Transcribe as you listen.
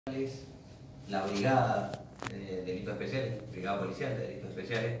La brigada de delitos especiales, brigada policial de delitos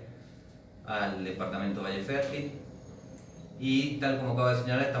especiales, al departamento Valle Fértil, y tal como acabo de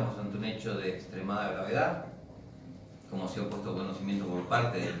señalar, estamos ante un hecho de extremada gravedad. Como se ha puesto conocimiento por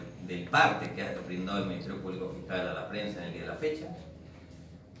parte del parte que ha brindado el Ministerio Público Fiscal a la prensa en el día de la fecha,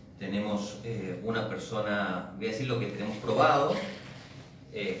 tenemos una persona, voy a decir lo que tenemos probado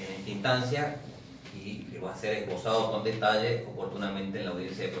en esta instancia, y que va a ser esbozado con detalle oportunamente en la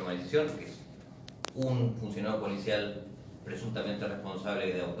audiencia de formalización, que es un funcionario policial presuntamente responsable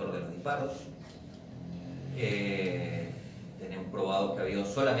y de autor de los disparos. Tenemos probado que ha habido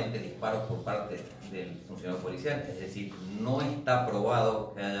solamente disparos por parte del funcionario policial, es decir, no está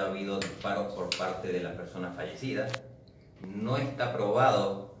probado que haya habido disparos por parte de la persona fallecida, no está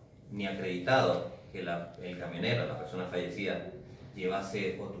probado ni acreditado que el camionero, la persona fallecida,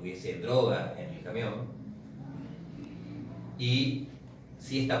 llevase o tuviese droga en el camión, y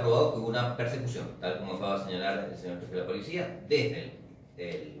sí está probado que hubo una persecución, tal como acaba de señalar el señor jefe de la policía, desde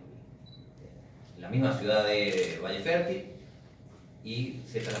la misma ciudad de Valle Fértil, y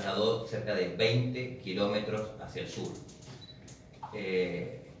se trasladó cerca de 20 kilómetros hacia el sur.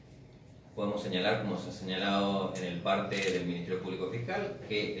 Podemos señalar, como se ha señalado en el parte del Ministerio Público Fiscal,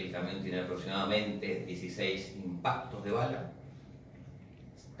 que el camión tiene aproximadamente 16 impactos de bala.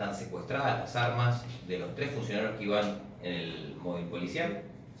 Están secuestradas las armas de los 3 funcionarios que iban en el móvil policial,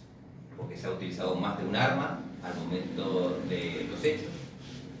 porque se ha utilizado más de un arma al momento de los hechos.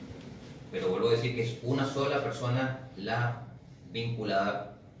 Pero vuelvo a decir que es una sola persona la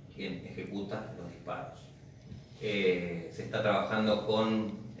vinculada quien ejecuta los disparos. Se está trabajando con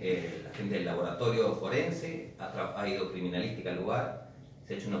la gente del laboratorio forense, ha ido criminalística al lugar,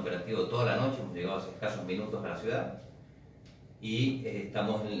 se ha hecho un operativo toda la noche, hemos llegado hace escasos minutos a la ciudad, y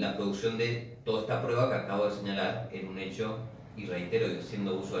estamos en la producción de toda esta prueba que acabo de señalar en un hecho, y reitero, y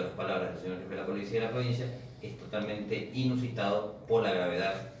haciendo uso de las palabras del señor jefe de la policía de la provincia, es totalmente inusitado por la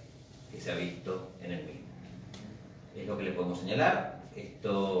gravedad que se ha visto en el mismo. Es lo que le podemos señalar.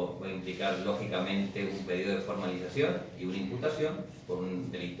 Esto va a implicar lógicamente un pedido de formalización y una imputación por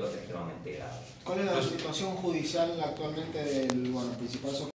un delito extremadamente grave. ¿Cuál es la situación judicial actualmente del principal sospechoso?